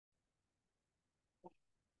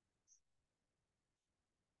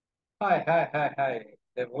Hi.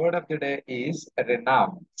 The word of the day is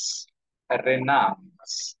renounce.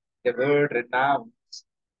 Renounce. The word renounce.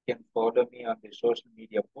 You can follow me on the social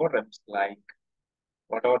media forums like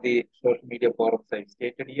what are the social media forums I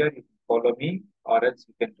stated here. You can follow me or else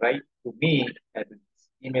you can write to me at this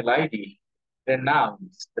email ID.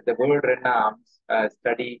 Renounce. The word renounce.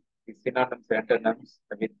 Study the synonyms, antonyms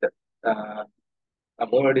with uh, a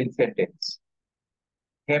word in sentence.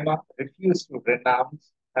 Hema refused to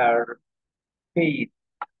renounce her faith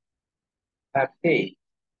have faith.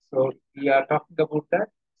 So we are talking about that.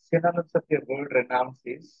 Synonyms of the word renounce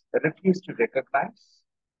is refuse to recognize,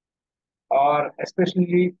 or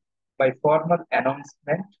especially by formal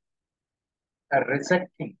announcement,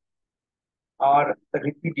 rejecting, or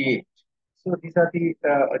repudiate. So these are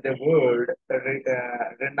the word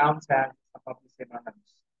renounce has some of the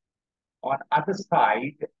synonyms. On other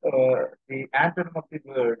side, the antonym of the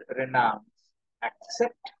word renounce,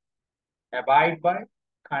 accept, abide by,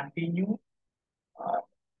 continue, uh,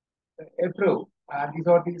 approve. These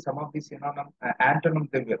are some of the synonym antonym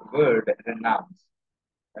of the word renounce.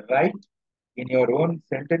 Write in your own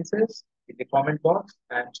sentences in the comment box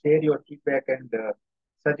and share your feedback and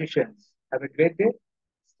suggestions. Have a great day.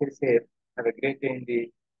 Stay safe. Have a great day in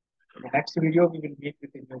the next video. We will meet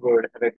with a new word. Have a